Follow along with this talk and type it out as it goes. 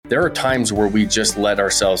there are times where we just let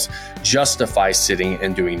ourselves justify sitting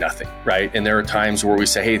and doing nothing, right? And there are times where we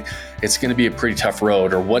say, hey, it's going to be a pretty tough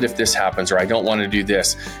road, or what if this happens, or I don't want to do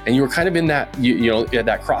this. And you were kind of in that, at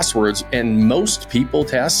that crossroads. And most people,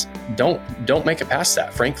 Tess, don't make it past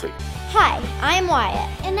that, frankly. Hi, I'm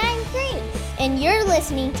Wyatt. And I'm Grace. And you're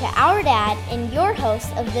listening to our dad and your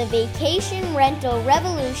host of the Vacation Rental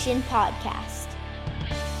Revolution podcast.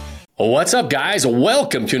 What's up, guys?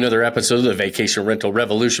 Welcome to another episode of the Vacation Rental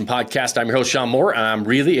Revolution podcast. I'm your host, Sean Moore, and I'm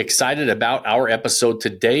really excited about our episode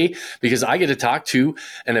today because I get to talk to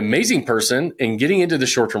an amazing person in getting into the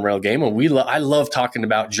short-term rental game. And I love talking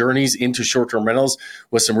about journeys into short-term rentals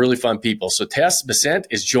with some really fun people. So Tess Bessent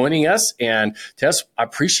is joining us. And Tess, I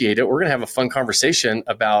appreciate it. We're going to have a fun conversation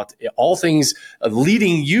about all things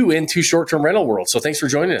leading you into short-term rental world. So thanks for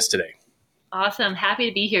joining us today. Awesome. Happy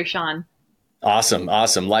to be here, Sean. Awesome.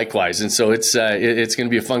 Likewise. And so it's going to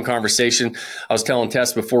be a fun conversation. I was telling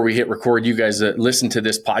Tess before we hit record, you guys that listen to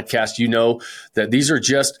this podcast, you know that these are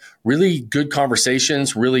just really good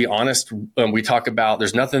conversations, really honest. We talk about,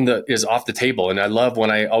 there's nothing that is off the table. And I love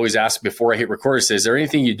when I always ask before I hit record, I say, is there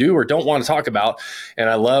anything you do or don't want to talk about? And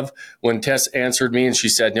I love when Tess answered me and she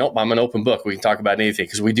said, nope, I'm an open book. We can talk about anything,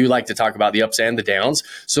 because we do like to talk about the ups and the downs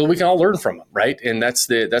so we can all learn from them. Right. And that's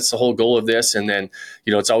the whole goal of this. And then,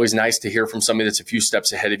 it's always nice to hear from somebody that's a few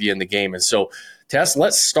steps ahead of you in the game. And so, Tess,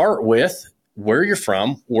 let's start with where you're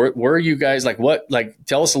from. Where are you guys?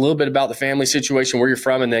 Tell us a little bit about the family situation, where you're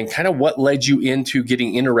from, and then kind of what led you into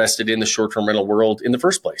getting interested in the short-term rental world in the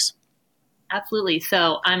first place. Absolutely.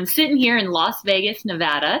 So I'm sitting here in Las Vegas,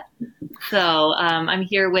 Nevada. So I'm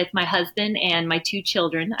here with my husband and my two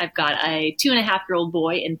children. I've got a 2.5-year-old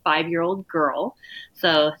boy and 5-year-old girl.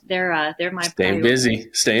 So they're my Staying busy.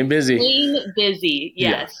 Staying busy.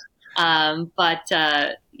 Yes. Yeah.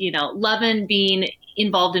 Loving being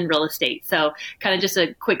involved in real estate. So kind of just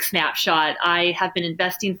a quick snapshot. I have been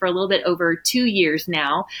investing for a little bit over 2 years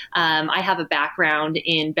now. I have a background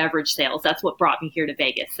in beverage sales. That's what brought me here to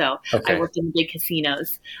Vegas. So okay. I worked in big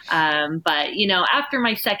casinos. But after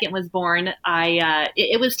my second was born,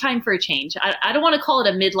 it was time for a change. I don't want to call it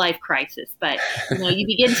a midlife crisis, but you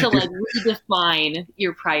begin to redefine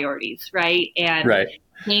your priorities, right? And right.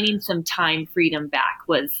 Gaining some time freedom back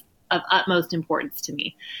was of utmost importance to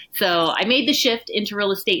me. So I made the shift into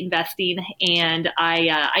real estate investing, and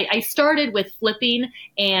I started with flipping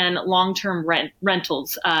and long-term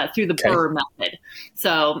rentals through the BRRRR method.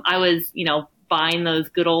 So I was, buying those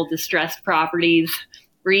good old distressed properties,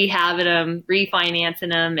 rehabbing them, refinancing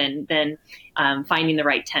them, and then finding the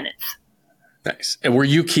right tenants. Nice. And were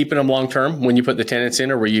you keeping them long-term when you put the tenants in,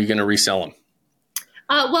 or were you going to resell them?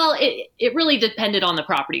 Well, it really depended on the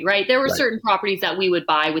property, right? There were certain properties that we would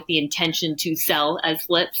buy with the intention to sell as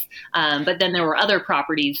flips. But then there were other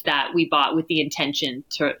properties that we bought with the intention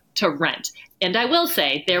to rent. And I will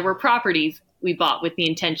say there were properties we bought with the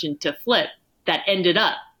intention to flip that ended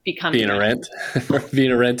up becoming being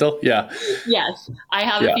a rental. Yeah. Yes. I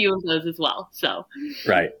have a few of those as well. So.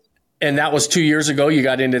 Right. And that was 2 years ago. You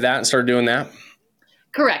got into that and started doing that?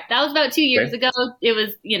 Correct. That was about 2 years ago. It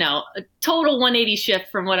was, a total 180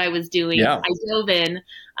 shift from what I was doing. Yeah. I dove in,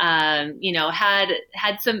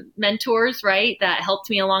 had some mentors, right, that helped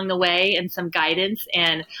me along the way and some guidance.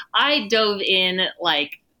 And I dove in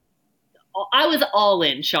I was all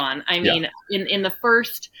in, Sean. I mean, in the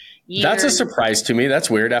first year. That's a surprise to me. That's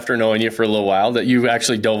weird after knowing you for a little while that you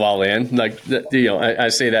actually dove all in. I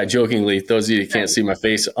say that jokingly. Those of you who can't see my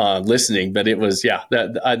face listening, but it was,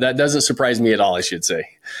 that doesn't surprise me at all, I should say.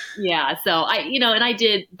 Yeah. So and I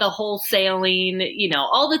did the wholesaling,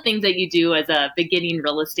 all the things that you do as a beginning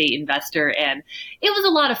real estate investor. And it was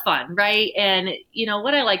a lot of fun, right? And,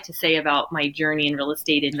 what I like to say about my journey in real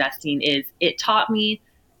estate investing is it taught me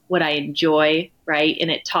what I enjoy, right?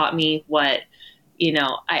 And it taught me what,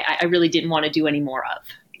 I really didn't want to do any more of,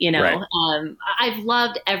 Right. I've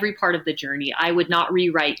loved every part of the journey. I would not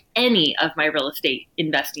rewrite any of my real estate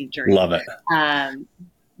investing journey. Love it.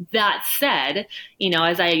 That said,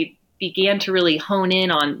 as I began to really hone in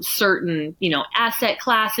on certain, asset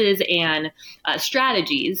classes and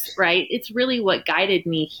strategies, right? It's really what guided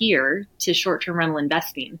me here to short-term rental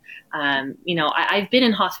investing. I've been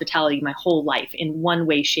in hospitality my whole life in one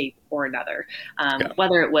way, shape, or another,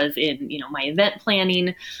 whether it was in, my event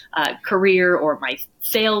planning career or my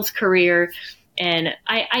sales career. And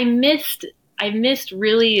I missed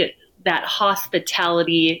really that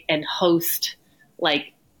hospitality and host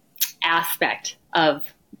aspect of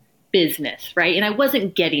business, right? And I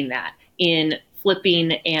wasn't getting that in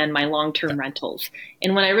flipping and my long-term rentals.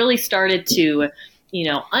 And when I really started to,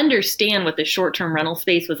 understand what the short-term rental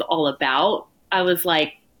space was all about, I was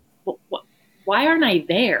like, why aren't I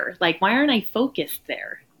there? Like, why aren't I focused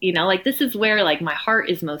there? Like this is where like my heart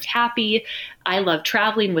is most happy. I love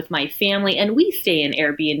traveling with my family, and we stay in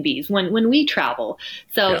Airbnbs when we travel.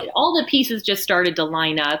 So all the pieces just started to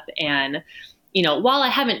line up. And, while I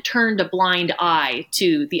haven't turned a blind eye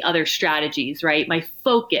to the other strategies, right, my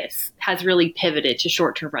focus has really pivoted to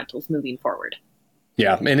short-term rentals moving forward.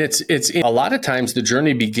 Yeah. And it's a lot of times the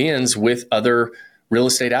journey begins with other real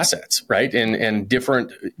estate assets, right? And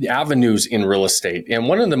different avenues in real estate. And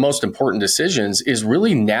one of the most important decisions is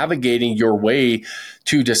really navigating your way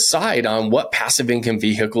to decide on what passive income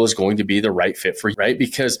vehicle is going to be the right fit for you, right?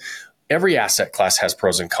 Because every asset class has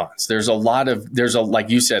pros and cons. Like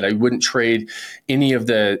you said, I wouldn't trade I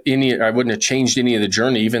wouldn't have changed any of the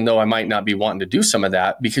journey, even though I might not be wanting to do some of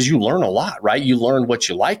that, because you learn a lot, right? You learn what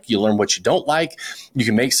you like, you learn what you don't like. You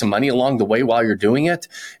can make some money along the way while you're doing it.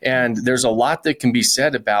 And there's a lot that can be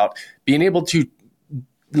said about being able to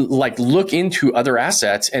like look into other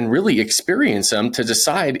assets and really experience them to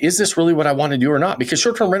decide, is this really what I want to do or not? Because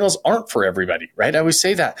short-term rentals aren't for everybody, right? I always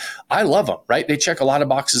say that. I love them, right? They check a lot of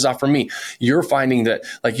boxes off for me. You're finding that,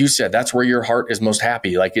 like you said, that's where your heart is most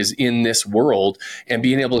happy, like is in this world, and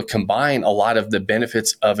being able to combine a lot of the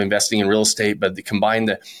benefits of investing in real estate, but to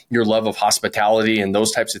combine your love of hospitality and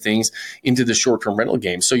those types of things into the short-term rental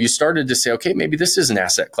game. So you started to say, okay, maybe this is an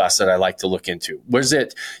asset class that I like to look into. Was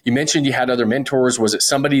it, you mentioned you had other mentors. Was it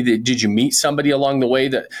did you meet somebody along the way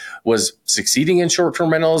that was succeeding in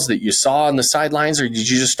short-term rentals that you saw on the sidelines, or did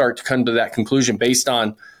you just start to come to that conclusion based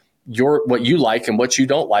on what you like and what you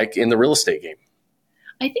don't like in the real estate game?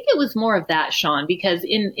 I think it was more of that, Sean, because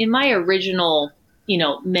in my original,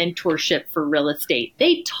 mentorship for real estate,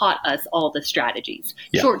 they taught us all the strategies,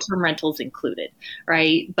 short-term rentals included,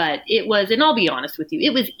 right? But it was, and I'll be honest with you,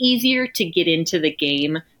 it was easier to get into the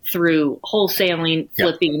game through wholesaling,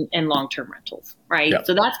 flipping, and long-term rentals, right?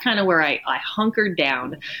 So that's kind of where I hunkered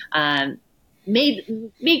down, made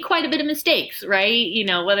quite a bit of mistakes, right?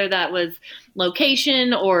 Whether that was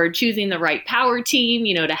location or choosing the right power team,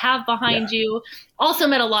 to have behind you. Also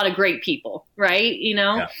met a lot of great people, right?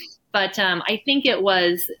 But I think it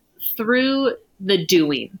was through the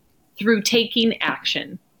doing, through taking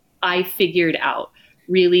action, I figured out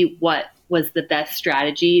really what was the best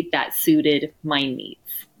strategy that suited my needs.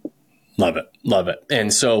 Love it. Love it.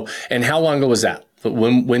 And how long ago was that?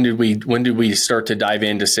 When did we start to dive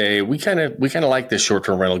in to say, we kind of like this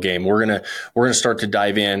short-term rental game. We're going to start to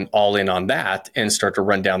dive in all in on that and start to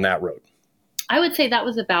run down that road? I would say that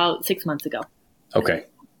was about 6 months ago. Okay.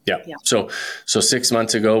 Yeah. So 6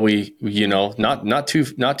 months ago, we, not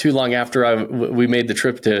too long after we made the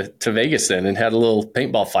trip to Vegas then and had a little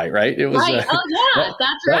paintball fight, right? It was right.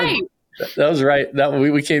 That's right. That was right.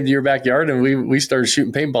 We came to your backyard and we started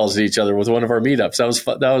shooting paintballs at each other with one of our meetups. That was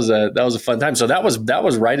fun. That was a fun time. So that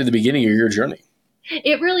was right at the beginning of your journey.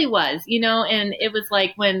 It really was, and it was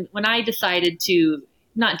like when I decided to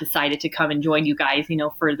come and join you guys,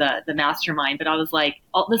 for the mastermind, but I was like,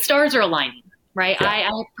 the stars are aligning. Right. Yeah.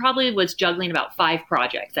 I probably was juggling about 5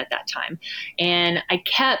 projects at that time. And I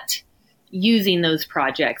kept using those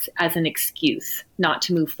projects as an excuse not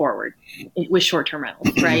to move forward with short-term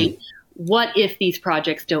rentals, right? What if these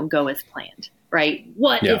projects don't go as planned, right?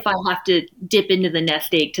 What if I have to dip into the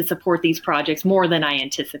nest egg to support these projects more than I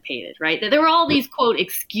anticipated, right? There were all these, quote,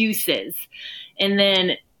 excuses. And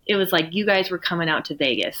then it was like you guys were coming out to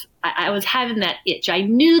Vegas. I was having that itch. I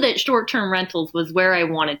knew that short-term rentals was where I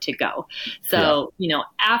wanted to go. So,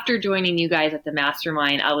 after joining you guys at the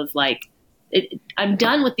mastermind, I was like, I'm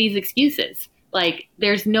done with these excuses. Like,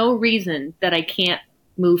 there's no reason that I can't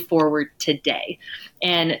move forward today.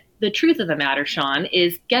 And the truth of the matter, Sean,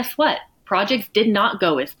 is guess what? Projects did not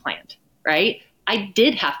go as planned, right? I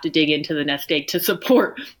did have to dig into the nest egg to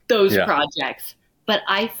support those projects, but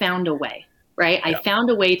I found a way. Right. I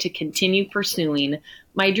found a way to continue pursuing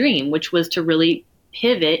my dream, which was to really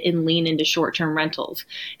pivot and lean into short-term rentals.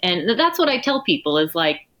 And that's what I tell people is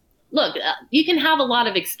like, look, you can have a lot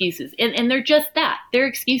of excuses and they're just that. They're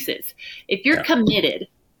excuses. If you're committed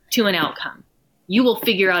to an outcome, you will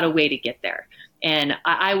figure out a way to get there. And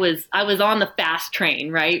I was on the fast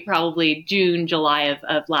train, right? Probably June, July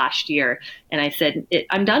of last year. And I said,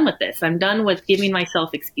 I'm done with this. I'm done with giving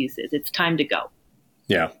myself excuses. It's time to go.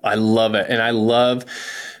 Yeah, I love it. And I love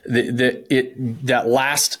that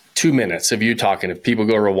last 2 minutes of you talking, if people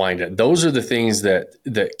go rewind it, those are the things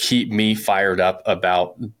that keep me fired up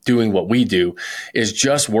about doing what we do, is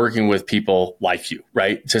just working with people like you,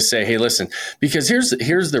 right? To say, hey, listen, because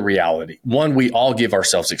here's the reality. One, we all give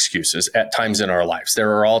ourselves excuses at times in our lives.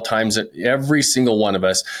 There are all times that every single one of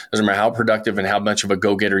us, doesn't matter how productive and how much of a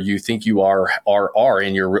go-getter you think you are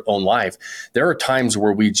in your own life, there are times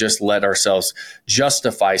where we just let ourselves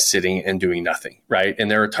justify sitting and doing nothing, right?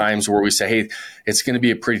 And there are times where we say, hey, it's going to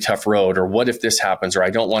be a pretty tough road, or what if this happens, or I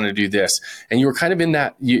don't want to do this. And you were kind of in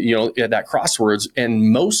that, at that crossroads.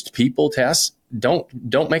 And most people, Tess, don't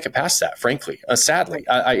make it past that, frankly. Sadly,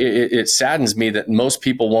 it saddens me that most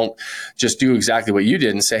people won't just do exactly what you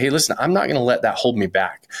did and say, hey, listen, I'm not going to let that hold me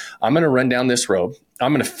back. I'm going to run down this road.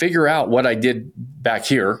 I'm going to figure out what I did back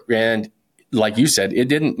here. And like you said, it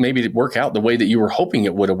didn't maybe work out the way that you were hoping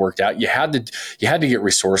it would have worked out. You had to get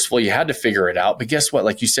resourceful. You had to figure it out. But guess what?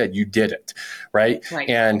 Like you said, you did it, right?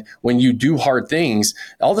 And when you do hard things,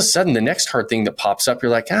 all of a sudden the next hard thing that pops up,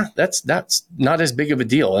 you're like, that's not as big of a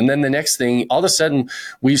deal. And then the next thing, all of a sudden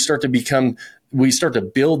we start to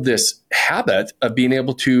build this habit of being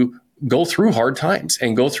able to go through hard times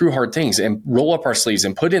and go through hard things and roll up our sleeves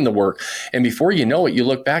and put in the work. And before you know it, you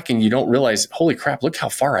look back and you don't realize, holy crap, look how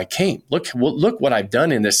far I came. Look what I've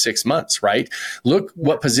done in this 6 months, right? Look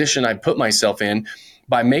what position I put myself in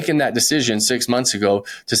by making that decision 6 months ago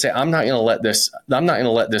to say, I'm not going to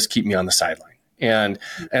let this keep me on the sideline. And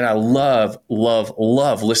I love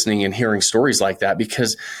listening and hearing stories like that,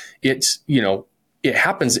 because it's, it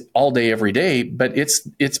happens all day, every day, but it's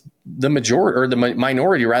the majority, or the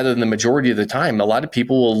minority rather than the majority of the time. A lot of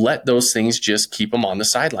people will let those things just keep them on the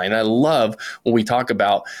sideline. I love when we talk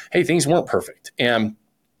about, hey, things weren't perfect. And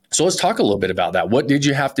so let's talk a little bit about that. What did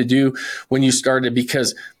you have to do when you started?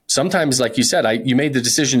 Because sometimes, like you said, you made the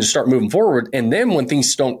decision to start moving forward. And then when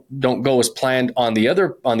things don't go as planned on the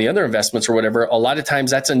other investments or whatever, a lot of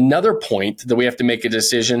times that's another point that we have to make a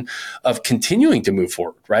decision of continuing to move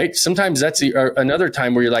forward, right? Sometimes that's another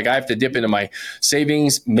time where you're like, I have to dip into my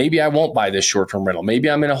savings. Maybe I won't buy this short-term rental. Maybe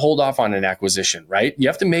I'm going to hold off on an acquisition, right? You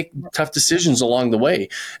have to make tough decisions along the way.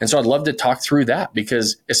 And so I'd love to talk through that,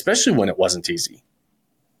 because especially when it wasn't easy.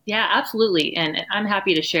 Yeah, absolutely. And I'm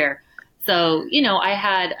happy to share. So,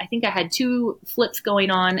 I think I had 2 flips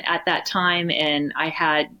going on at that time, and I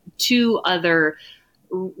had 2 other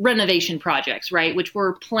renovation projects, right, which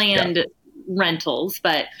were planned rentals.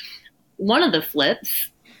 But one of the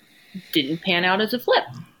flips didn't pan out as a flip,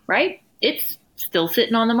 right? It's still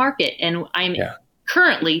sitting on the market. And I'm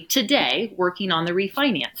currently today working on the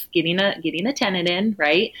refinance, getting a tenant in,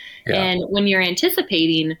 right? Yeah. And when you're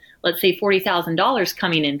anticipating, let's say $40,000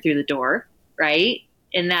 coming in through the door, right?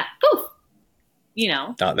 And that, poof,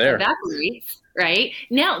 not there, evaporates, right?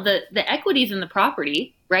 Now the equity's in the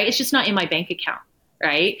property, right? It's just not in my bank account,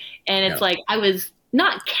 right? And it's like, I was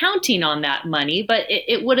not counting on that money, but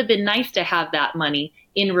it would have been nice to have that money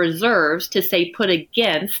in reserves to say put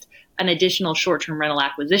against an additional short-term rental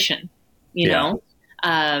acquisition,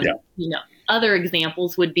 Other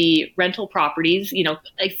examples would be rental properties,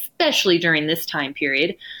 especially during this time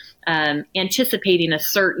period, anticipating a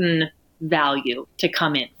certain value to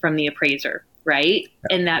come in from the appraiser, right?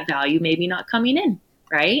 Yeah. And that value maybe not coming in,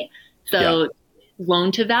 right? So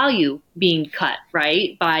loan to value being cut,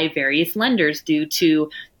 right, by various lenders due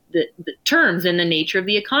to the terms and the nature of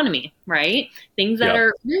the economy, right? Things that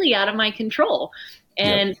are really out of my control.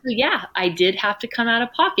 And so, I did have to come out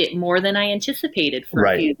of pocket more than I anticipated for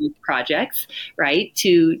a few of these projects, right,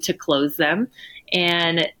 to close them.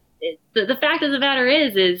 And the fact of the matter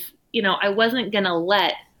is, I wasn't going to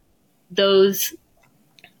let those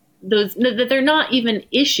that they're not even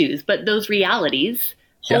issues, but those realities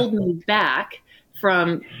hold me back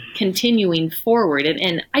from continuing forward.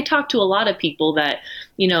 And I talk to a lot of people that,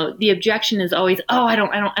 the objection is always, oh, I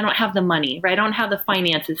don't have the money, right? I don't have the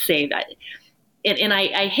finances saved. And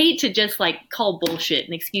I hate to just call bullshit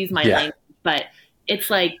and excuse my language, but it's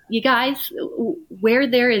like, you guys, where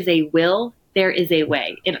there is a will, there is a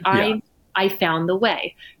way. And I found the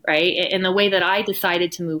way, right? And the way that I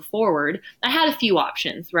decided to move forward, I had a few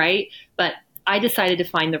options, right? But I decided to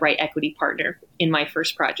find the right equity partner in my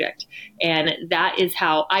first project. And that is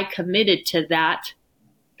how I committed to that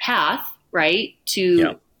path, right?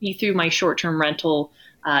 To be through my short-term rental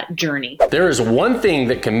journey. There is one thing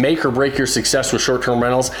that can make or break your success with short-term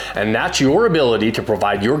rentals, and that's your ability to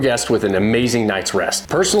provide your guests with an amazing night's rest.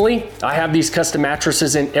 Personally, I have these custom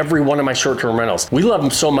mattresses in every one of my short-term rentals. We love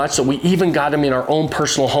them so much that we even got them in our own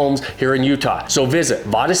personal homes here in Utah. So visit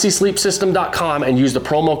VodySleepSystem.com and use the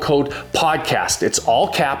promo code PODCAST. It's all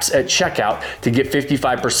caps at checkout to get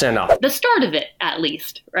 55% off. The start of it, at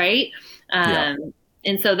least, right?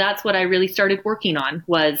 And so that's what I really started working on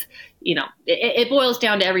was, it boils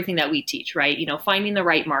down to everything that we teach, right? Finding the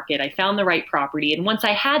right market. I found the right property. And once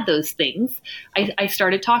I had those things, I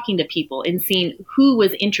started talking to people and seeing who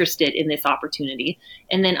was interested in this opportunity,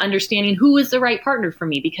 and then understanding who was the right partner for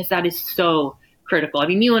me, because that is so critical. I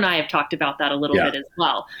mean, you and I have talked about that a little bit as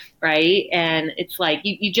well, right? And it's like,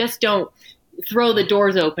 you just don't throw the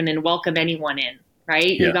doors open and welcome anyone in.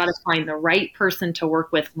 Right? You got to find the right person to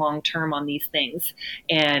work with long-term on these things.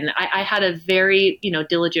 And I had a very,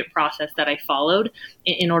 diligent process that I followed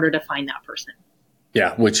in order to find that person.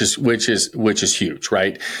 Yeah. Which is huge.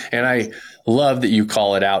 Right. And I love that you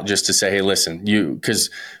call it out just to say, hey, listen, because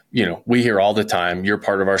we hear all the time, you're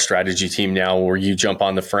part of our strategy team now, where you jump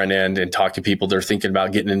on the front end and talk to people. They're thinking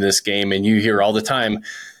about getting in this game. And you hear all the time,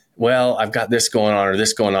 well, I've got this going on or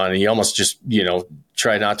this going on. And you almost just,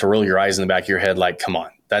 try not to roll your eyes in the back of your head. Like, come on,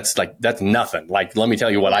 that's nothing. Like, let me tell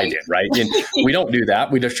you what I did. Right. And we don't do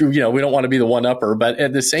that. We just, we don't want to be the one upper, but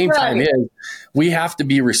at the same time we have to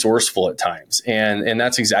be resourceful at times. And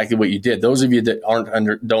that's exactly what you did. Those of you that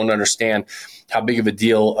don't understand how big of a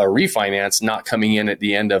deal a refinance not coming in at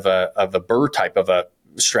the end of a BRRRR type of a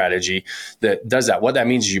strategy that does that. What that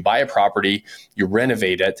means is you buy a property, you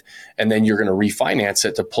renovate it, and then you're going to refinance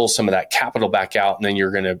it to pull some of that capital back out. And then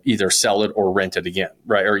you're going to either sell it or rent it again,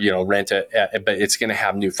 right? Or, rent it, but it's going to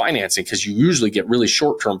have new financing, because you usually get really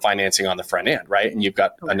short-term financing on the front end, right? And you've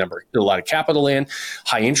got a lot of capital in,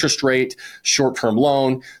 high interest rate, short-term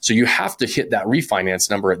loan. So you have to hit that refinance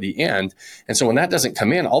number at the end. And so when that doesn't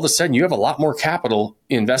come in, all of a sudden you have a lot more capital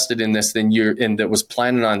invested in this than you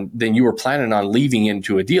were planning on leaving into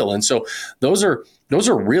a deal. And so those are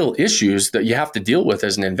real issues that you have to deal with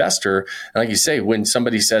as an investor. And like you say, when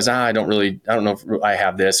somebody says, I don't know if I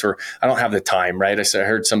have this, or I don't have the time, right? I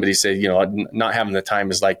heard somebody say, not having the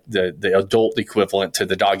time is like the adult equivalent to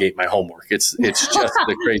the dog ate my homework. It's just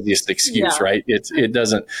the craziest excuse, right? It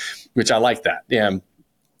doesn't, which I like that. Yeah.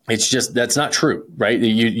 It's just, that's not true, right?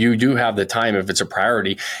 You do have the time if it's a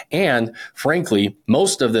priority. And frankly,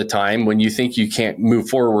 most of the time when you think you can't move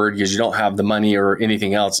forward because you don't have the money or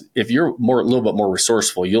anything else, if you're a little bit more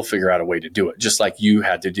resourceful, you'll figure out a way to do it, just like you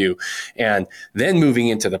had to do. And then moving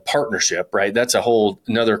into the partnership, right? That's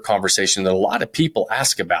another conversation that a lot of people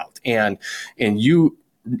ask about. And you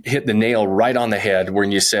hit the nail right on the head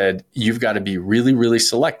when you said you've got to be really, really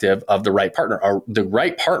selective of the right partner. The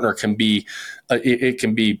right partner can be, it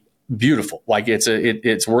can be beautiful. Like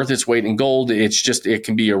it's worth its weight in gold. It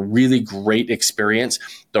can be a really great experience.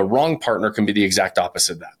 The wrong partner can be the exact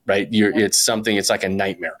opposite of that, right? It's like a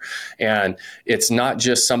nightmare. And it's not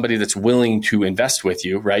just somebody that's willing to invest with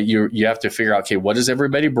you, right? You have to figure out, okay, what does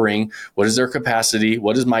everybody bring? What is their capacity?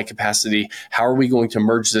 What is my capacity? How are we going to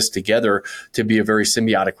merge this together to be a very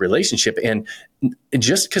symbiotic relationship? And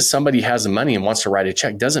just because somebody has the money and wants to write a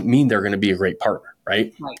check doesn't mean they're going to be a great partner.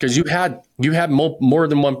 Right? Because you had more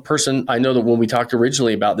than one person. I know that when we talked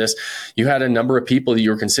originally about this, you had a number of people that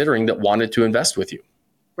you were considering that wanted to invest with you.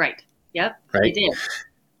 Right. Yep. Right.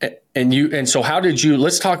 I did. And so how did you,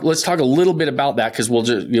 let's talk a little bit about that, because we'll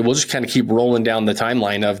just kind of keep rolling down the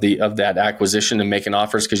timeline of that acquisition and making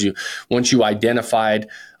offers. Because once you identified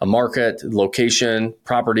a market, location,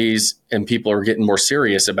 properties, and people are getting more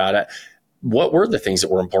serious about it, what were the things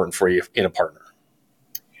that were important for you in a partner?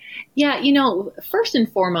 Yeah, first and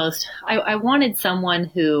foremost, I wanted someone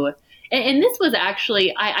who, and this was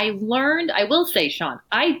actually, I learned, I will say, Sean,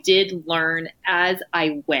 I did learn as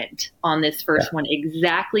I went on this first one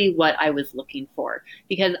exactly what I was looking for,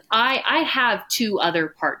 because I have two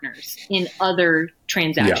other partners in other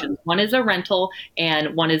transactions. Yeah. One is a rental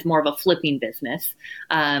and one is more of a flipping business.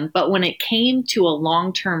 But when it came to a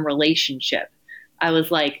long-term relationship, I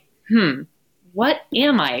was like, what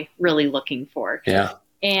am I really looking for? Yeah.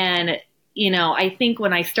 And, I think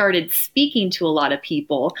when I started speaking to a lot of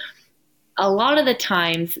people, a lot of the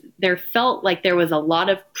times there felt like there was a lot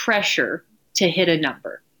of pressure to hit a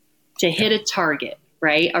number, to hit a target,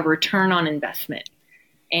 right? A return on investment.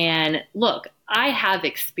 And look, I have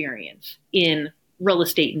experience in real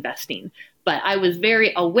estate investing, but I was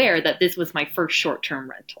very aware that this was my first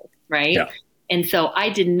short-term rental, right? Yeah. And so I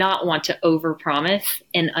did not want to overpromise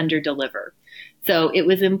and underdeliver. So it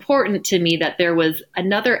was important to me that there was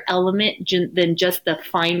another element than just the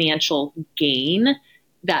financial gain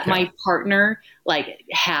that my partner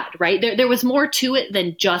had, right? There was more to it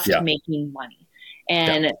than just making money.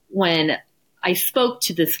 And when I spoke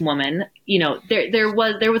to this woman, there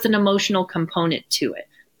was an emotional component to it.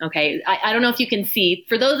 Okay. I don't know if you can see,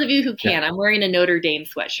 for those of you who can, I'm wearing a Notre Dame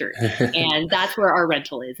sweatshirt, and that's where our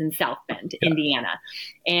rental is, in South Bend, Indiana.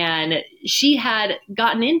 And she had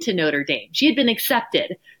gotten into Notre Dame. She had been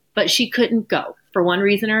accepted, but she couldn't go. For one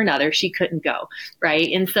reason or another, she couldn't go,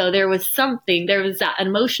 right? And so there was that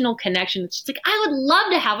emotional connection. She's like, I would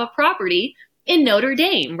love to have a property in Notre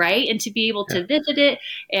Dame, right? And to be able to visit it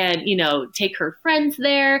and, take her friends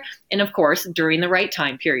there. And of course, during the right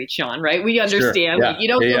time period, Sean, right? We understand. Sure. Yeah. Like, you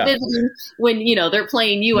don't go visiting when, they're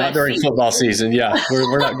playing USC. Not during football season. Yeah.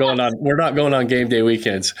 We're not going on game day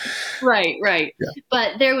weekends. Right. Yeah.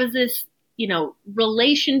 But there was this,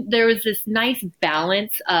 there was this nice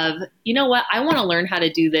balance of, what, I want to learn how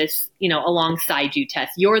to do this, alongside you, Tess.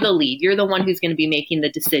 You're the lead. You're the one who's going to be making the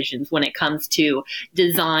decisions when it comes to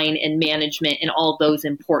design and management and all those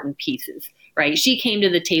important pieces, right? She came to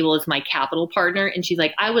the table as my capital partner, and she's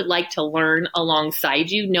like, I would like to learn alongside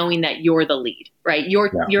you, knowing that you're the lead, right?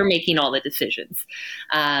 You're making all the decisions.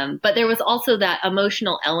 But there was also that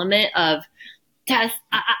emotional element of, Tess,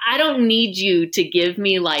 I don't need you to give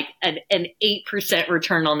me like an 8%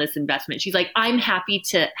 return on this investment. She's like, I'm happy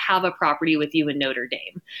to have a property with you in Notre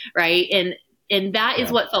Dame, right? And that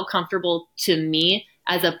is what felt comfortable to me,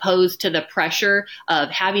 as opposed to the pressure of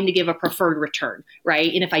having to give a preferred return,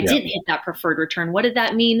 right? And if I didn't hit that preferred return, what did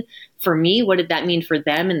that mean for me? What did that mean for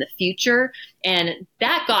them in the future? And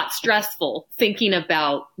that got stressful, thinking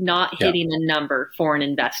about not hitting a number for an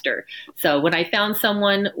investor. So when I found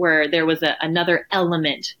someone where there was another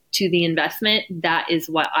element to the investment, that is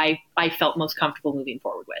what I felt most comfortable moving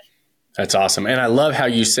forward with. That's awesome. And I love how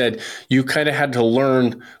you said you kind of had to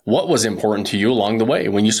learn what was important to you along the way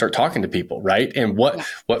when you start talking to people, right? And what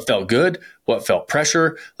felt good, what felt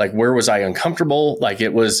pressure, like where was I uncomfortable? Like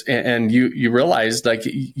it was, and you realized like,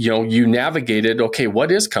 you navigated, okay,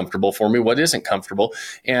 what is comfortable for me? What isn't comfortable?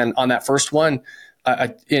 And on that first one,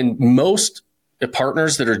 in most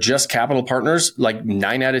partners that are just capital partners, like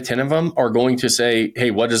 9 out of 10 of them are going to say, hey,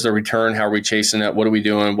 what is the return? How are we chasing it? What are we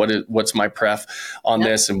doing? What's my pref on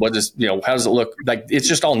this? And what is, how does it look? Like, it's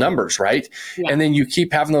just all numbers, right? Yeah. And then you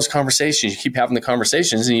keep having those conversations,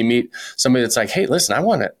 and you meet somebody that's like, hey, listen,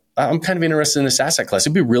 I'm kind of interested in this asset class.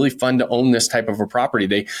 It'd be really fun to own this type of a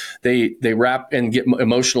property. They wrap and get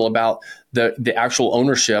emotional about the actual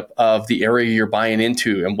ownership of the area you're buying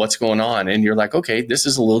into and what's going on. And you're like, okay, this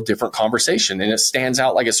is a little different conversation, and it stands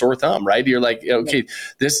out like a sore thumb, right? You're like, okay,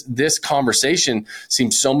 this conversation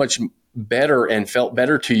seems so much better and felt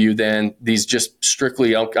better to you than these just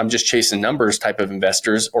strictly, I'm just chasing numbers type of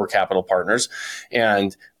investors or capital partners.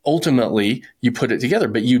 And ultimately you put it together.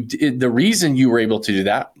 But the reason you were able to do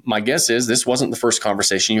that, my guess is this wasn't the first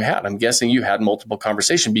conversation you had. I'm guessing you had multiple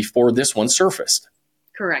conversations before this one surfaced.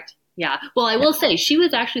 Correct. Yeah. Well, I will say she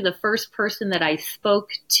was actually the first person that I spoke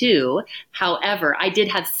to. However, I did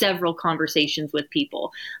have several conversations with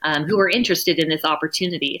people who were interested in this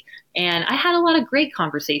opportunity. And I had a lot of great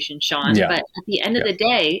conversations, Sean. Yeah. But at the end of the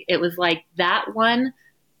day, it was like that one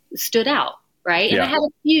stood out, right? And I had a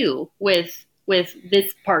few with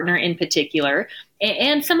this partner in particular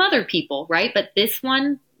and some other people, right? But this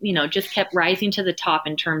one, just kept rising to the top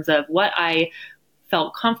in terms of what I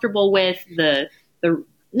felt comfortable with, the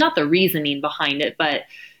not the reasoning behind it, but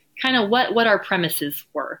kind of what our premises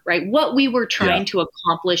were, right? What we were trying to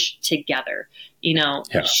accomplish together.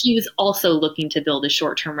 She was also looking to build a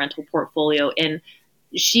short-term rental portfolio, and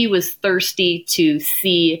she was thirsty to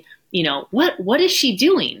see, what is she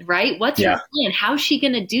doing, right? What's her plan? How's she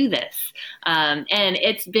going to do this? And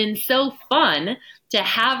it's been so fun to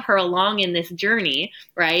have her along in this journey,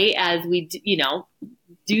 right? As we,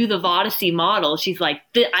 do the Vodacy model. She's like,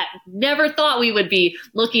 I never thought we would be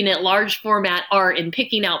looking at large format art and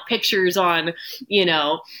picking out pictures on,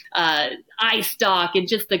 iStock, and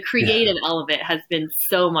just the creative element has been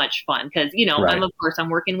so much fun because, I'm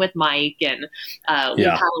working with Mike, and we've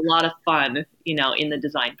had a lot of fun, in the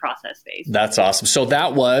design process phase. That's awesome. So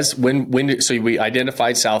that was so we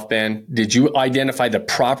identified South Bend. Did you identify the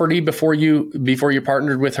property before you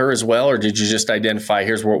partnered with her as well? Or did you just identify,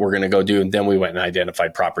 here's what we're going to go do, and then we went and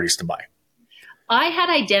identified properties to buy? I had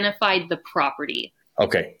identified the property.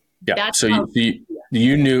 Okay. Yeah. So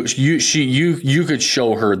you knew you could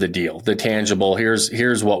show her the deal, the tangible.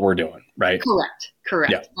 Here's what we're doing, right?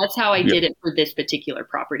 Correct. Yeah. That's how I did it for this particular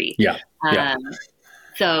property. Yeah.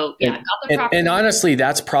 So got the property. And honestly,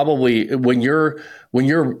 that's probably when you're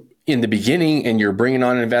in the beginning and you're bringing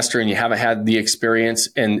on an investor and you haven't had the experience,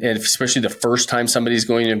 and especially the first time somebody's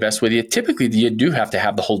going to invest with you, typically you do have to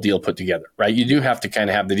have the whole deal put together, right? You do have to kind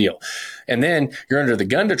of have the deal, and then you're under the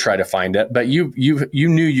gun to try to find it. But you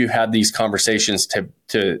knew you had these conversations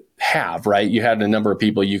to have, right? You had a number of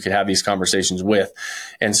people you could have these conversations with,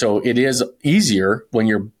 and so it is easier when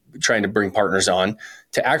you're trying to bring partners on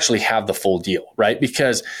to actually have the full deal, right?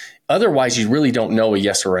 Because otherwise you really don't know a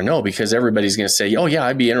yes or a no, because everybody's going to say, oh yeah,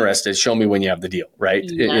 I'd be interested. Show me when you have the deal, right?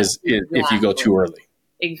 Yes, If you go too early.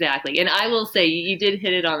 Exactly. And I will say you did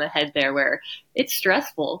hit it on the head there, where it's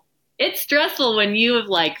stressful. It's stressful when you have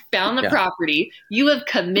like found the property, you have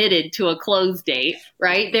committed to a close date,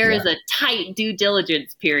 right? There is a tight due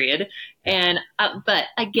diligence period. And, but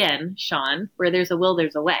again, Sean, where there's a will,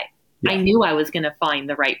 there's a way. I knew I was going to find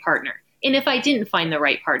the right partner. And if I didn't find the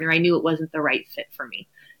right partner, I knew it wasn't the right fit for me.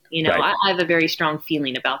 You know, I have a very strong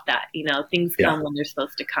feeling about that. You know, things come when they're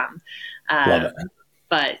supposed to come. Love it.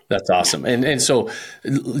 But that's awesome. And so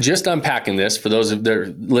just unpacking this for those that are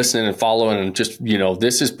listening and following, and just, you know,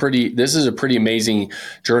 this is a pretty amazing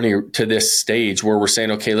journey to this stage where we're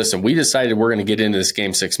saying, okay, listen, we decided we're going to get into this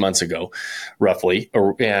game 6 months ago, roughly.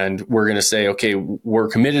 And we're going to say, okay, we're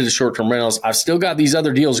committed to short-term rentals. I've still got these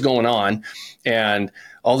other deals going on. And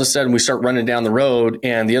all of a sudden we start running down the road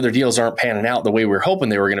and the other deals aren't panning out the way we were hoping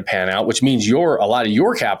they were going to pan out, which means a lot of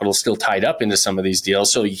your capital is still tied up into some of these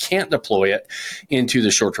deals. So you can't deploy it into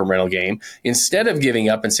the short-term rental game. Instead of giving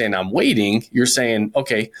up and saying, I'm waiting, you're saying,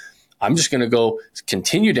 okay, I'm just going to go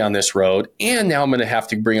continue down this road. And now I'm going to have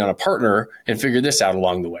to bring on a partner and figure this out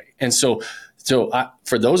along the way. And so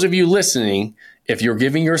for those of you listening, if you're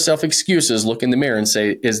giving yourself excuses, look in the mirror and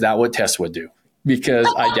say, is that what Tess would do?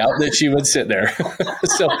 Because I doubt that she would sit there.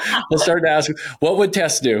 So we'll start to ask, what would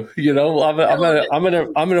Tess do? You know, I'm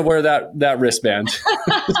gonna wear that wristband.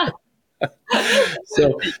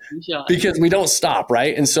 So because we don't stop,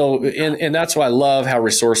 right? And so and that's why I love how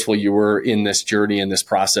resourceful you were in this journey, in this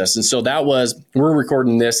process. And so we're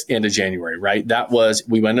recording this end of January, right?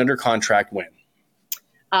 We went under contract when?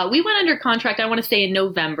 We went under contract, I want to say in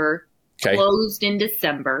November, closed in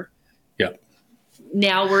December. Yep.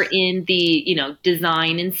 Now we're in the,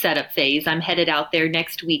 design and setup phase. I'm headed out there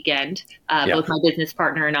next weekend. Both my business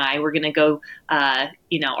partner and I, we're going to go,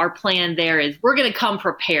 our plan there is we're going to come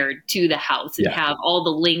prepared to the house and have all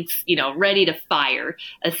the links, ready to fire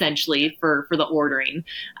essentially for the ordering.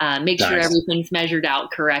 Make sure everything's measured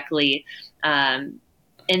out correctly. And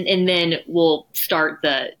then we'll start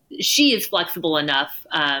she is flexible enough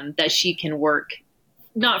that she can work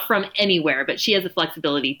not from anywhere, but she has the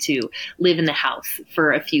flexibility to live in the house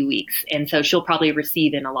for a few weeks. And so she'll probably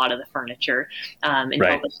receive in a lot of the furniture and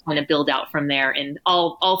help us kind of build out from there. And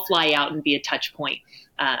I'll fly out and be a touch point,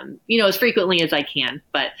 as frequently as I can.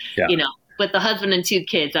 But, with the husband and 2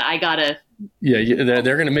 kids, I got to. Yeah,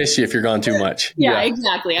 they're going to miss you if you're gone too much. Yeah,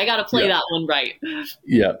 exactly. I got to play that one right.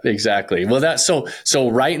 Yeah, exactly. Well, that's so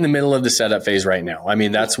right in the middle of the setup phase right now. I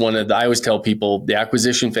mean, that's I always tell people the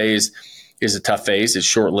acquisition phase is a tough phase. It's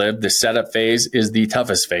short-lived. The setup phase is the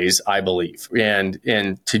toughest phase, I believe. And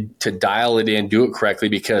to dial it in, do it correctly,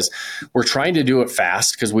 because we're trying to do it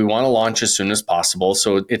fast because we want to launch as soon as possible.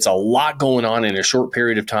 So it's a lot going on in a short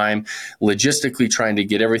period of time, logistically trying to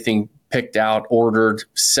get everything picked out, ordered,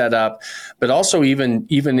 set up, but also even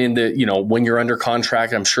in the, when you're under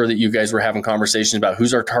contract, I'm sure that you guys were having conversations about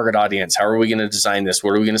who's our target audience? How are we going to design this? What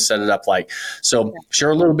are we going to set it up like? So share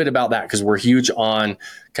a little bit about that, because we're huge on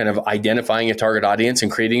kind of identifying a target audience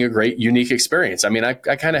and creating a great, unique experience. I mean, I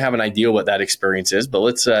kind of have an idea what that experience is, but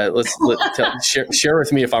let's share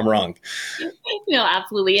with me if I'm wrong.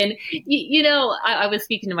 Absolutely. And, I was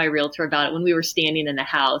speaking to my realtor about it when we were standing in the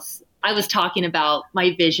house. I was talking about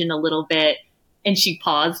my vision a little bit, and she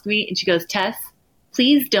paused me and she goes, Tess,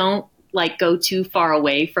 please don't go too far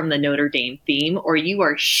away from the Notre Dame theme, or you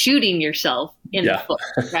are shooting yourself in the foot.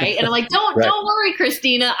 Right. And I'm like, don't worry,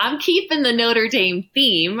 Christina, I'm keeping the Notre Dame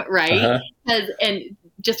theme. Right. And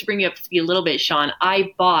just to bring you up to speed a little bit, Sean,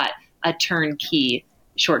 I bought a turnkey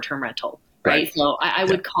short-term rental. Right. So I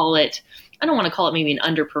would call it, I don't want to call it maybe an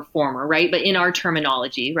underperformer, right? But in our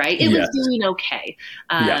terminology, right? It was doing okay.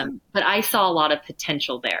 But I saw a lot of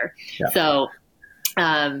potential there. Yeah. So,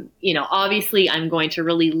 obviously I'm going to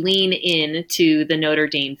really lean into the Notre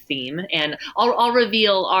Dame theme, and I'll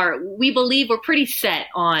reveal we believe we're pretty set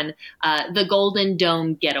on the Golden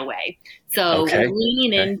Dome getaway. So we're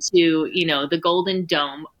leaning into, the Golden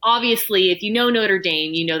Dome. Obviously, if you know Notre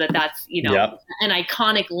Dame, you know that's, an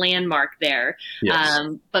iconic landmark there. Yes.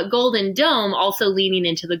 But Golden Dome also leaning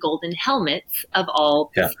into the golden helmets of all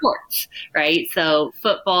the sports, right? So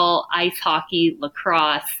football, ice hockey,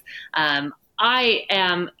 lacrosse. I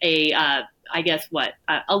am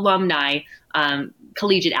alumni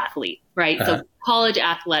collegiate athlete, right? So college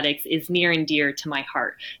athletics is near and dear to my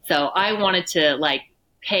heart. So I wanted to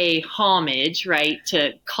pay homage, right,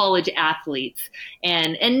 to college athletes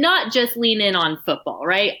and not just lean in on football,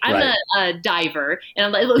 right? I'm a diver, and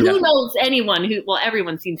I'm like, who knows anyone who, well,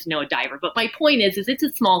 everyone seems to know a diver, but my point is it's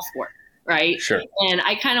a small sport, right? Sure. And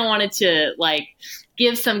I kind of wanted to like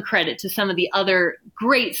give some credit to some of the other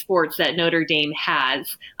great sports that Notre Dame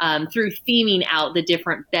has through theming out the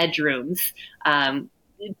different bedrooms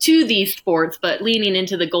to these sports, but leaning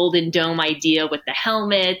into the Golden Dome idea with the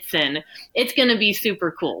helmets, and it's going to be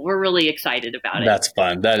super cool. We're really excited about it. That's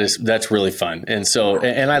fun. That's really fun. And so,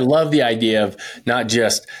 and I love the idea of not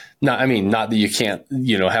that you can't,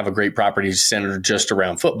 have a great property centered just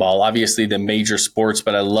around football, obviously the major sports,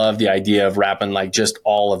 but I love the idea of wrapping like just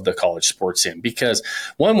all of the college sports in, because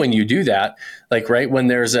when you do that, like, right, when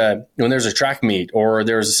there's a track meet or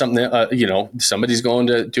there's something, somebody's going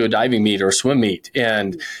to a diving meet or a swim meet,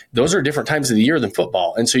 and those are different times of the year than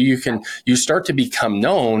football. And so you start to become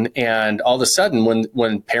known, and all of a sudden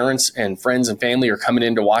when parents and friends and family are coming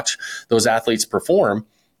in to watch those athletes perform,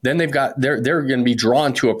 then they're going to be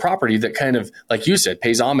drawn to a property that kind of, like you said,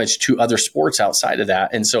 pays homage to other sports outside of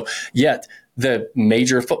that. And so yet the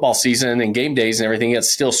major football season and game days and everything,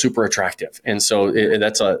 it's still super attractive. And so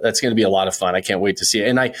that's going to be a lot of fun. I can't wait to see it.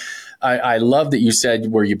 And I love that you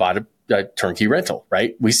said where you bought a turnkey rental,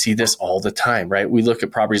 right? We see this all the time, right? We look at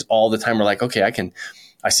properties all the time. We're like, okay,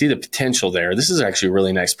 I see the potential there. This is actually a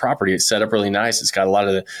really nice property. It's set up really nice. It's got a lot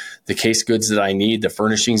of the case goods that I need. The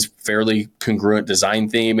furnishing's fairly congruent design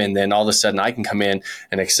theme. And then all of a sudden I can come in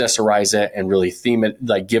and accessorize it and really theme it,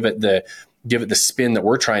 like give it the spin that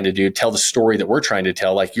we're trying to do, tell the story that we're trying to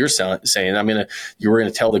tell. Like you're saying, you're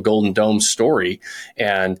going to tell the Golden Dome story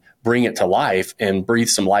and bring it to life and breathe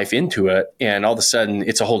some life into it. And all of a sudden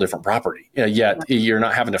it's a whole different property. Yet you're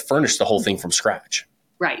not having to furnish the whole thing from scratch.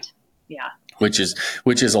 Right. Yeah. Which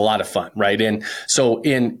is a lot of fun, right? And so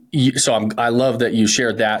I love that you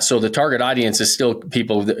shared that. So the target audience is still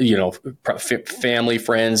people, family,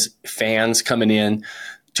 friends, fans coming in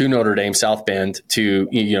to Notre Dame South Bend to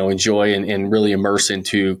enjoy and really immerse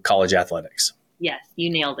into college athletics. Yes,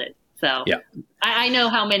 you nailed it. So yeah. I know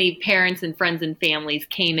how many parents and friends and families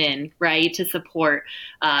came in, right, to support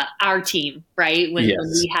our team, right, when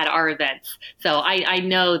we had our events. So I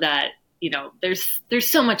know that.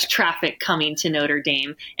 There's so much traffic coming to Notre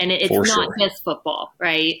Dame, and it's not just football,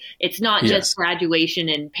 right? It's not just graduation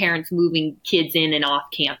and parents moving kids in and off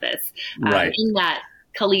campus. Right. In that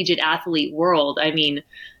collegiate athlete world, I mean,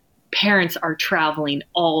 parents are traveling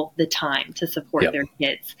all the time to support their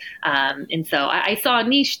kids. And so I saw a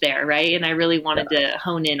niche there, right? And I really wanted to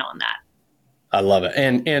hone in on that. I love it.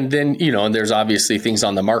 And then, and there's obviously things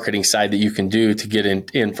on the marketing side that you can do to get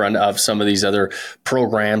in front of some of these other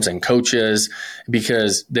programs and coaches,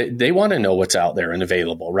 because they want to know what's out there and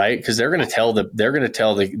available, right? Because they're going to tell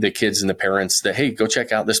the kids and the parents that, hey, go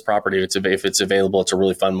check out this property. If it's available, it's a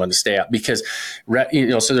really fun one to stay at, because,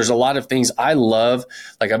 so there's a lot of things I love.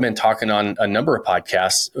 Like I've been talking on a number of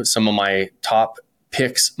podcasts, some of my top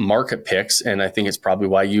market picks, and I think it's probably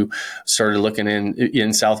why you started looking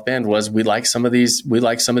in South Bend, was we like some of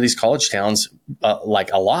these college towns like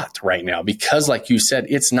a lot right now, because like you said,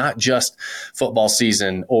 it's not just football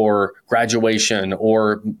season or graduation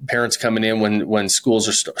or parents coming in when schools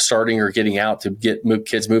are starting or getting out to get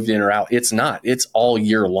kids moved in or out. It's all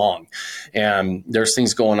year long, and there's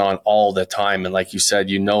things going on all the time. And like you said,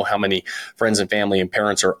 how many friends and family and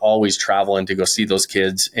parents are always traveling to go see those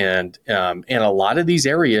kids, and a lot of these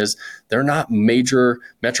areas, they're not major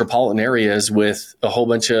metropolitan areas with a whole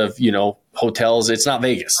bunch of, hotels. It's not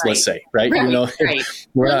Vegas, let's say, right? You're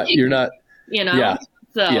not. Yeah.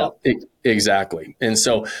 So. Yeah, exactly. And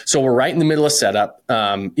so we're right in the middle of setup.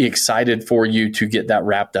 Excited for you to get that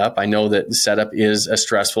wrapped up. I know that the setup is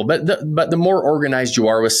stressful, but the more organized you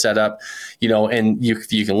are with setup, and you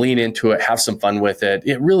can lean into it, have some fun with it.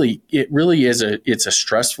 It really is it's a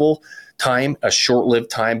stressful time, a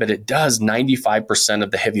short-lived time, but it does 95%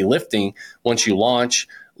 of the heavy lifting once you launch.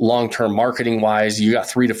 Long-term marketing wise, you got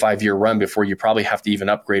 3 to 5 year run before you probably have to even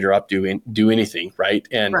upgrade or do anything, right?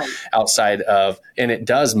 And outside of, and it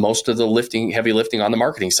does most of the heavy lifting on the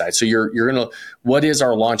marketing side. So you're gonna, what is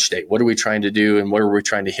our launch date? What are we trying to do, and where are we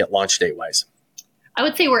trying to hit launch date wise? I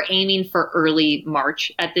would say we're aiming for early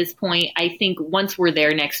March at this point. I think once we're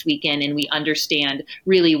there next weekend and we understand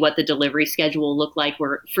really what the delivery schedule will look like,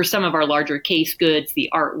 for some of our larger case goods, the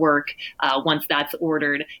artwork, once that's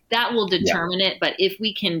ordered, that will determine it. But if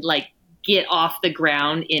we can get off the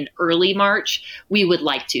ground in early March, we would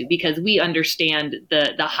like to, because we understand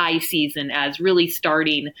the high season as really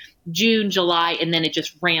starting June, July, and then it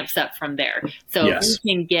just ramps up from there. So if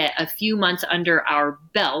we can get a few months under our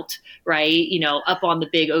belt, right, up on the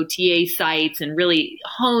big OTA sites and really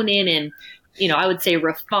hone in and, I would say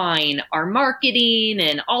refine our marketing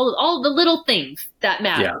and all the little things that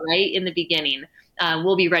matter, right, in the beginning,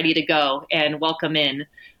 we'll be ready to go and welcome in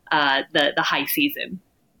the high season.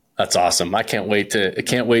 That's awesome. I can't wait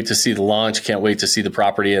to see the launch. Can't wait to see the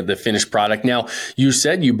property, the finished product. Now, you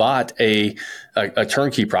said you bought a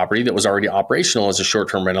turnkey property that was already operational as a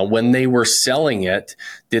short-term rental. When they were selling it,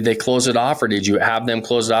 did they close it off, or did you have them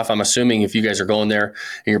close it off? I'm assuming if you guys are going there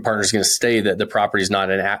and your partner's going to stay, that the property is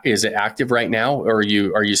is it active right now, or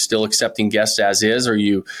are you still accepting guests as is, or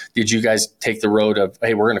did you guys take the road of,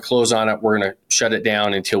 hey, we're going to close on it, we're going to shut it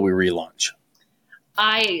down until we relaunch?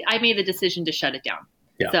 I made the decision to shut it down.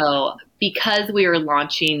 Yeah. So because we are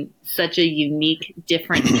launching such a unique,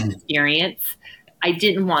 different experience, I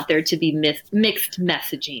didn't want there to be mixed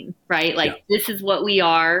messaging, right? Like, this is what we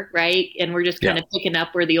are, right? And we're just kind of picking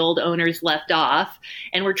up where the old owners left off.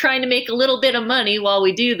 And we're trying to make a little bit of money while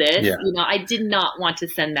we do this. Yeah. I did not want to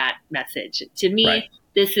send that message. To me,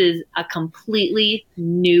 this is a completely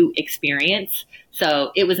new experience.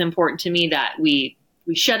 So it was important to me that we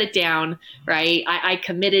shut it down, right? I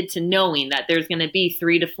committed to knowing that there's going to be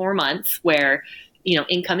 3 to 4 months where,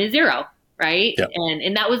 income is zero, right? Yep.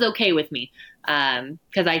 And that was okay with me,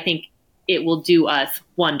 because I think it will do us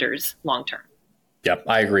wonders long term. Yep,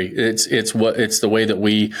 I agree. It's the way that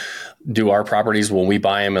we do our properties when we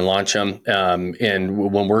buy them and launch them. And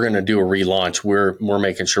when we're going to do a relaunch, we're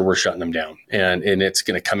making sure we're shutting them down, and it's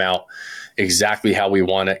going to come out exactly how we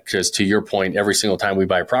want it. Because to your point, every single time we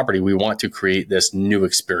buy a property, we want to create this new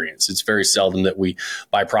experience. It's very seldom that we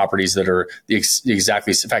buy properties that are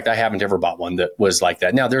exactly. In fact, I haven't ever bought one that was like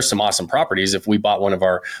that. Now, there's some awesome properties. If we bought one of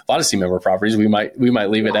our Odyssey member properties, we might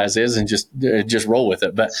leave it as is and just roll with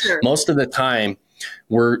it. But most of the time,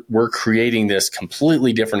 we're creating this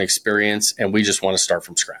completely different experience, and we just want to start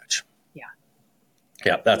from scratch.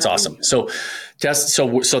 Yeah, that's awesome. So, Tess,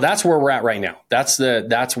 so that's where we're at right now. That's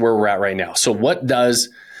where we're at right now. So, what do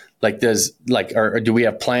we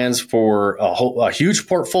have plans for a huge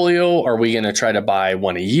portfolio? Are we going to try to buy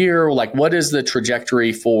one a year? Like, what is the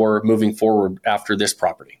trajectory for moving forward after this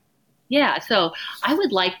property? Yeah, so I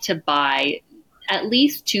would like to buy at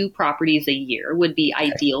least 2 properties a year would be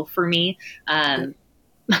ideal for me.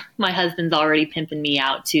 My husband's already pimping me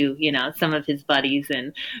out to, some of his buddies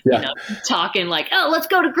and, talking like, oh, let's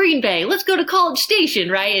go to Green Bay. Let's go to College Station.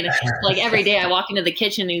 Right. And like every day I walk into the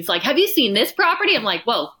kitchen and he's like, have you seen this property? I'm like,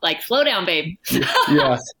 whoa, like slow down, babe.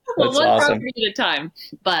 Yeah. Well, one awesome. Property at a time.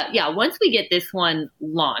 But yeah, once we get this one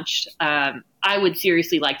launched, I would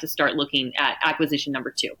seriously like to start looking at acquisition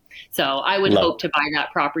number 2. So I would hope to buy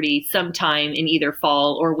that property sometime in either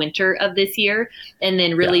fall or winter of this year, and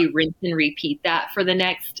then really rinse and repeat that for the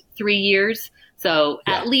next 3 years. So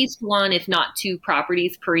at least 1, if not 2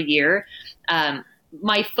 properties per year.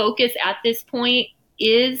 My focus at this point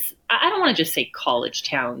is, I don't want to just say college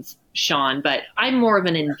towns, Sean, but I'm more of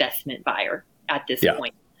an investment buyer at this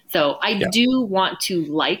point. So I do want to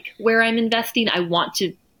like where I'm investing. I want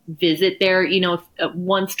to visit there,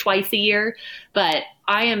 once, twice a year, but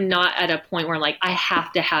I am not at a point where I'm like, I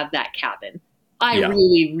have to have that cabin. I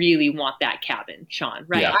really, really want that cabin, Sean,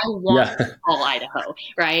 right? I want Fall, Idaho,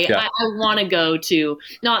 right? I want to go to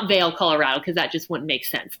not Vail, Colorado, because that just wouldn't make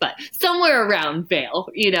sense, but somewhere around Vail,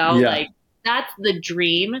 like that's the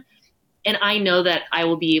dream. And I know that I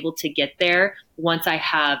will be able to get there once I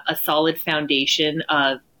have a solid foundation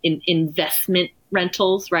of investment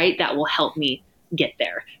rentals, right? That will help me get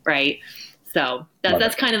there, right? So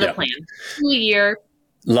that's kind of the plan. 2 a year.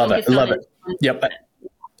 Love it. Yep.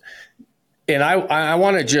 And I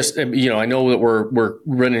want to just, I know that we're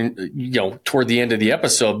running, toward the end of the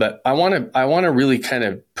episode, but I want to really kind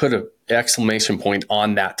of put an exclamation point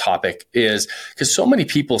on that topic, is because so many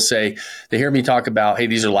people say, they hear me talk about, hey,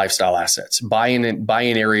 these are lifestyle assets, buy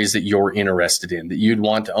in areas that you're interested in, that you'd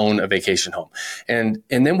want to own a vacation home. And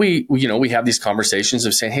then we have these conversations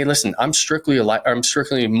of saying, hey, listen, I'm strictly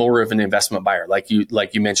more of an investment buyer. Like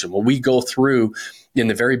you mentioned, when we go through in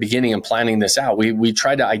the very beginning and planning this out, we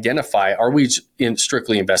try to identify, are we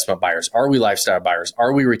strictly investment buyers? Are we lifestyle buyers?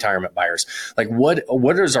 Are we retirement buyers? Like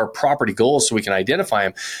what is our property goals so we can identify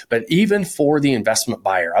them? But even for the investment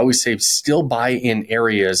buyer, I always say still buy in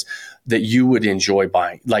areas that you would enjoy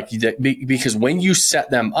buying, like that, because when you set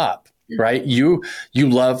them up, right, you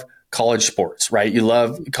love college sports, right? You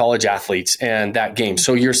love college athletes and that game.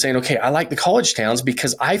 So you're saying, okay, I like the college towns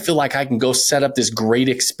because I feel like I can go set up this great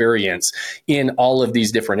experience in all of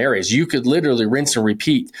these different areas. You could literally rinse and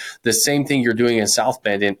repeat the same thing you're doing in South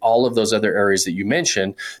Bend in all of those other areas that you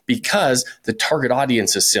mentioned, because the target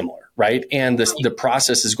audience is similar, right? And the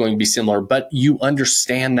process is going to be similar, but you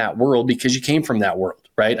understand that world because you came from that world.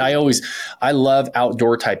 Right. I love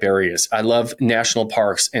outdoor type areas. I love national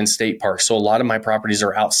parks and state parks. So a lot of my properties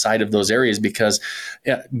are outside of those areas because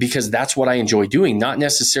that's what I enjoy doing, not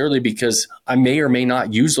necessarily because I may or may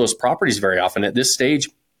not use those properties very often. At this stage,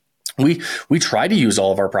 we try to use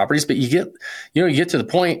all of our properties, but you get to the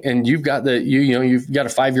point and you've got you've got a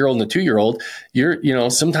 5-year-old and a 2-year-old.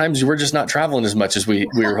 Sometimes we're just not traveling as much as we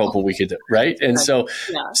were hoping we could do. Right. And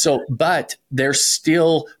but there's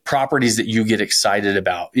still properties that you get excited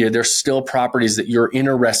about. There's still properties that you're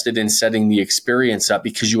interested in setting the experience up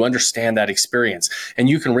because you understand that experience, and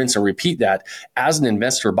you can rinse and repeat that as an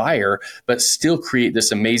investor buyer, but still create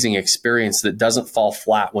this amazing experience that doesn't fall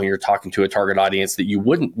flat when you're talking to a target audience that you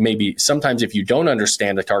wouldn't maybe. Sometimes if you don't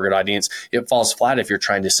understand the target audience, it falls flat if you're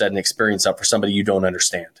trying to set an experience up for somebody you don't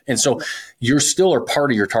understand. And so you're still a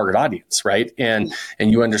part of your target audience, right? And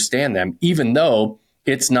you understand them, even though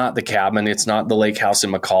it's not the cabin, it's not the lake house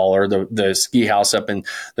in McCall or the ski house up in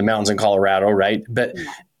the mountains in Colorado, right? But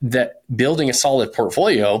that building a solid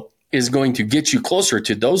portfolio is going to get you closer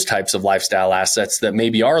to those types of lifestyle assets that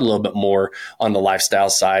maybe are a little bit more on the lifestyle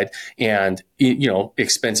side, and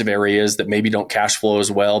expensive areas that maybe don't cash flow as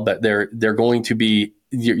well, but they're going to be,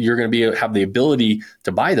 you're going to have the ability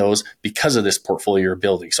to buy those because of this portfolio you're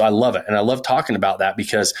building. So I love it. And I love talking about that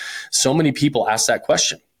because so many people ask that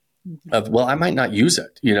question of, well, I might not use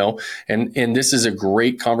it, and this is a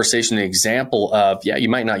great conversation, an example of, you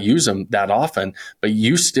might not use them that often, but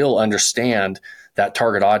you still understand that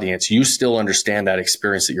target audience. You still understand that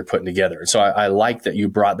experience that you're putting together. And so I like that you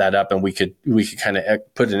brought that up, and we could kind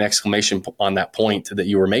of put an exclamation on that point that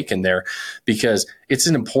you were making there, because it's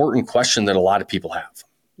an important question that a lot of people have.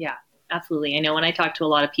 Yeah, absolutely. I know when I talk to a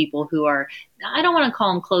lot of people who are, I don't want to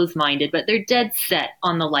call them closed-minded, but they're dead set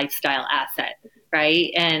on the lifestyle asset,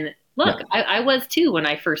 right? And look, I was too when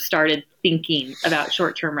I first started thinking about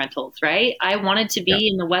short-term rentals, right? I wanted to be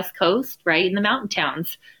in the West Coast, right, in the mountain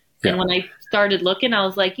towns. And when I started looking, I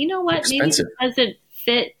was like, you know what? Expensive. Maybe it doesn't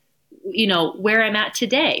fit, where I'm at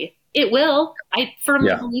today. It will. I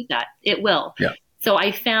firmly believe that. It will. Yeah. So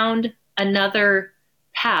I found another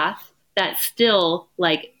path that still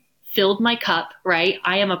filled my cup, right?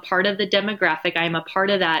 I am a part of the demographic. I am a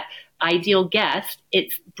part of that ideal guest.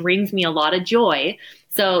 It brings me a lot of joy.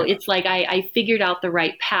 So it's like I figured out the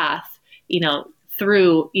right path,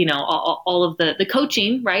 through, all of the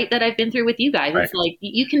coaching, right, that I've been through with you guys. Right. It's like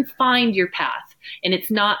you can find your path, and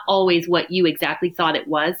it's not always what you exactly thought it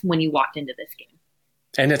was when you walked into this game.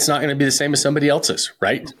 And it's not going to be the same as somebody else's,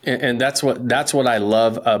 right? And that's what I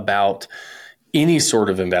love about any sort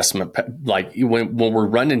of investment. Like when we're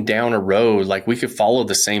running down a road, we could follow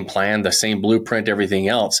the same plan, the same blueprint, everything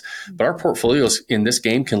else, but our portfolios in this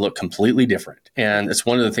game can look completely different. And it's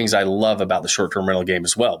one of the things I love about the short-term rental game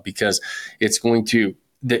as well, because it's going to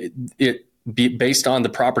be based on the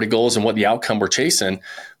property goals and what the outcome we're chasing.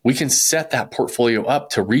 We can set that portfolio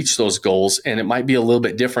up to reach those goals. And it might be a little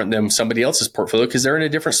bit different than somebody else's portfolio because they're in a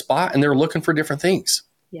different spot and they're looking for different things.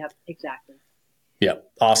 Yep, exactly. Yeah.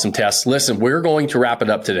 Awesome, Tess. Listen, we're going to wrap it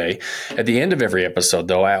up today. At the end of every episode,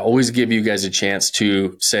 though, I always give you guys a chance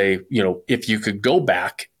to say, if you could go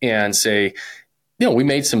back and say, we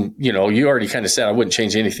made some, you already kind of said I wouldn't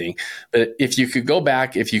change anything. But if you could go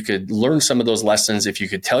back, if you could learn some of those lessons, if you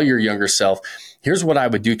could tell your younger self, here's what I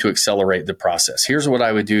would do to accelerate the process. Here's what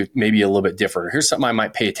I would do maybe a little bit different. Here's something I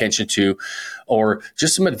might pay attention to, or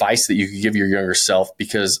just some advice that you could give your younger self.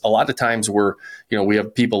 Because a lot of times we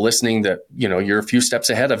have people listening that, you're a few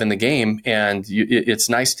steps ahead of in the game. And it's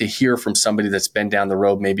nice to hear from somebody that's been down the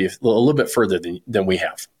road maybe a little bit further than we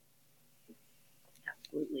have.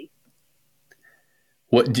 Absolutely.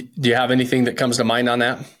 What do you have anything that comes to mind on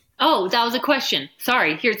that? Oh, that was a question.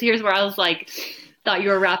 Sorry. Here's where I was thought you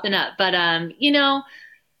were wrapping up. But,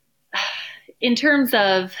 in terms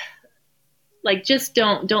of just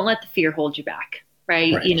don't let the fear hold you back.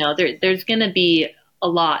 Right. There's going to be a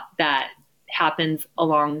lot that happens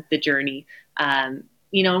along the journey. And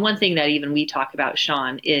one thing that even we talk about,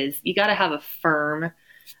 Sean, is you got to have a firm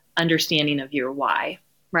understanding of your why.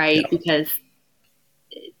 Right. Yeah. Because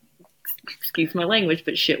excuse my language,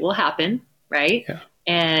 but shit will happen, right? Yeah.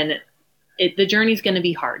 And the journey's going to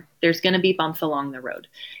be hard. There's going to be bumps along the road.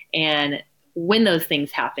 And when those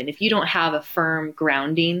things happen, if you don't have a firm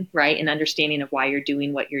grounding, right, and understanding of why you're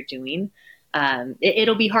doing what you're doing,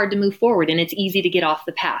 it'll be hard to move forward, and it's easy to get off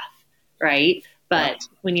the path, right? But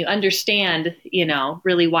when you understand,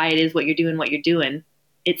 really why it is what you're doing,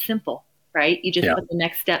 it's simple, right? You just put the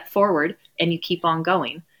next step forward and you keep on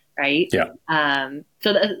going, right? Yeah.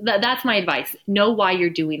 So that's my advice. Know why you're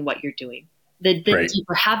doing what you're doing.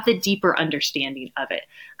 Have the deeper understanding of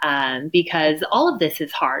it, because all of this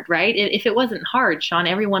is hard, right? If it wasn't hard, Sean,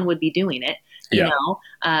 everyone would be doing it, you know?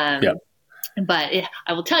 But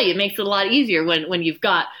I will tell you, it makes it a lot easier when you've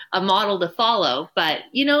got a model to follow. But,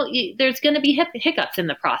 there's going to be hiccups in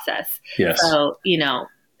the process. Yes. So,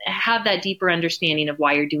 have that deeper understanding of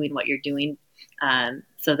why you're doing what you're doing,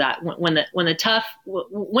 so that when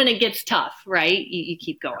it gets tough, right, you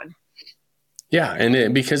keep going. Yeah,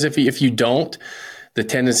 and because if you don't, the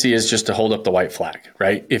tendency is just to hold up the white flag,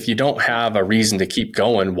 right? If you don't have a reason to keep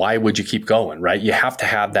going, why would you keep going, right? You have to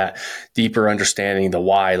have that deeper understanding, the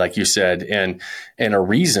why, like you said, and a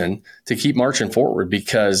reason to keep marching forward.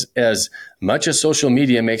 Because as much as social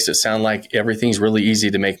media makes it sound like everything's really easy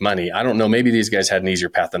to make money, I don't know, maybe these guys had an easier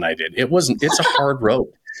path than I did. It's a hard road.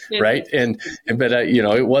 Right. But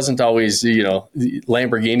it wasn't always,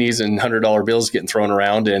 Lamborghinis and $100 bills getting thrown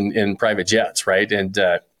around in private jets. Right.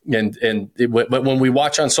 But when we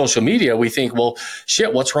watch on social media, we think, well,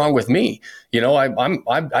 shit, what's wrong with me?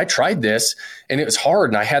 I tried this and it was hard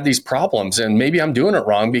and I had these problems and maybe I'm doing it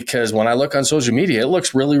wrong because when I look on social media, it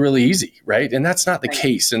looks really, really easy. Right. And that's not the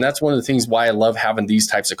case. And that's one of the things why I love having these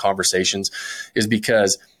types of conversations is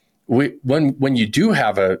because when you do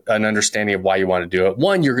have an understanding of why you want to do it,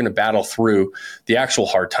 one, you're going to battle through the actual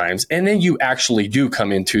hard times. And then you actually do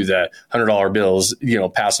come into the $100 bills,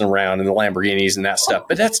 passing around and the Lamborghinis and that stuff.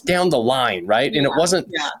 But that's down the line, right? And it wasn't,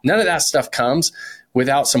 none of that stuff comes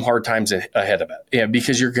without some hard times ahead of it. Yeah,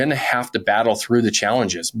 because you're going to have to battle through the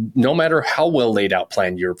challenges, no matter how well laid out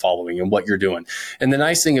plan you're following and what you're doing. And the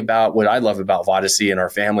nice thing about what I love about Vodacy and our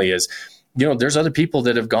family is, there's other people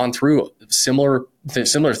that have gone through similar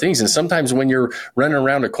things. And sometimes when you're running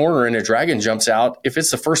around a corner and a dragon jumps out, if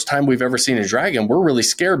it's the first time we've ever seen a dragon, we're really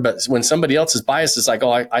scared. But when somebody else is biased, it's like,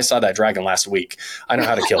 oh, I saw that dragon last week. I know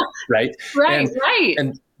how to kill it. Right. Right.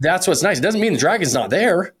 And that's what's nice. It doesn't mean the dragon's not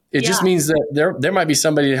there. It just means that there might be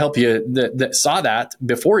somebody to help you that saw that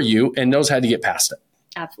before you and knows how to get past it.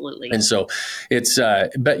 Absolutely. And so it's,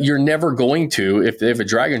 but you're never going to, if a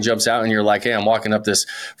dragon jumps out and you're like, hey, I'm walking up this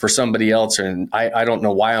for somebody else and I don't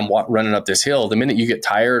know why I'm running up this hill. The minute you get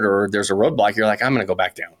tired or there's a roadblock, you're like, I'm going to go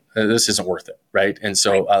back down. This isn't worth it. Right. And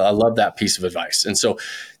so I love that piece of advice. And so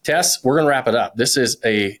Tess, we're going to wrap it up. This is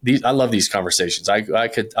I love these conversations. I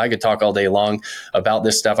could talk all day long about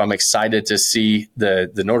this stuff. I'm excited to see the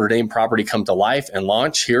Notre Dame property come to life and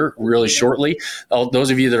launch here really shortly. Those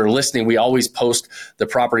of you that are listening, we always post the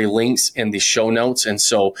property links in the show notes. And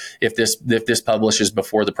so if this publishes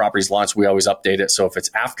before the property's launched, we always update it. So if it's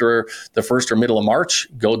after the 1st or middle of March,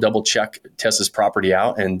 go double check Tess's property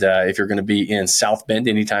out. And if you're going to be in South Bend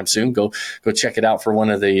anytime soon, go check it out for one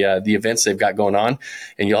of the events they've got going on.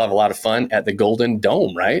 And you'll have a lot of fun at the Golden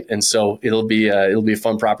Dome, right? And so it'll be a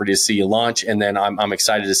fun property to see you launch. And then I'm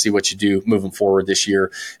excited to see what you do moving forward this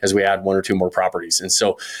year as we add 1 or 2 more properties. And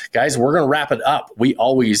so, guys, we're going to wrap it up. We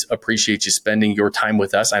always appreciate you spending your time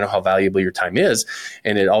with us. I know how valuable your time is,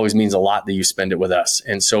 and it always means a lot that you spend it with us.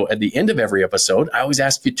 And so at the end of every episode, I always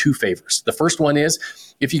ask you 2 favors. The first one is,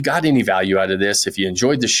 if you got any value out of this, if you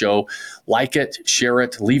enjoyed the show, like it, share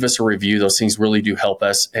it, leave us a review. Those things really do help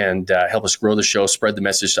us and help us grow the show, spread the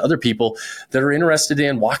message to other people that are interested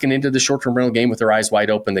in walking into the short-term rental game with their eyes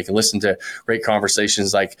wide open. They can listen to great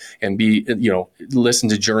conversations listen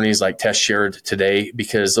to journeys like Tess shared today,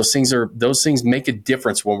 because those things make a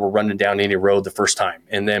difference when we're running down any road the first time.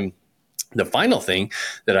 And then the final thing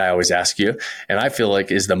that I always ask you, and I feel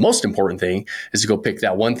like is the most important thing, is to go pick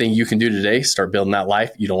that one thing you can do today, start building that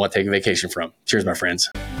life you don't want to take a vacation from. Cheers, my friends.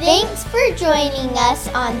 Thanks for joining us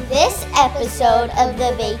on this episode of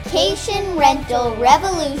the Vacation Rental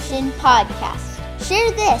Revolution podcast.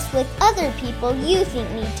 Share this with other people you think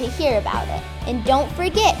need to hear about it. And don't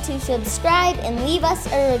forget to subscribe and leave us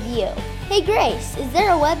a review. Hey Grace, is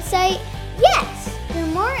there a website? Yes! For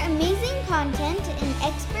more amazing content and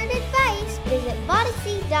expert advice, visit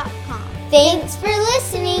Vodacy.com. Thanks for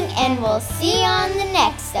listening, and we'll see you on the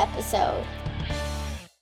next episode.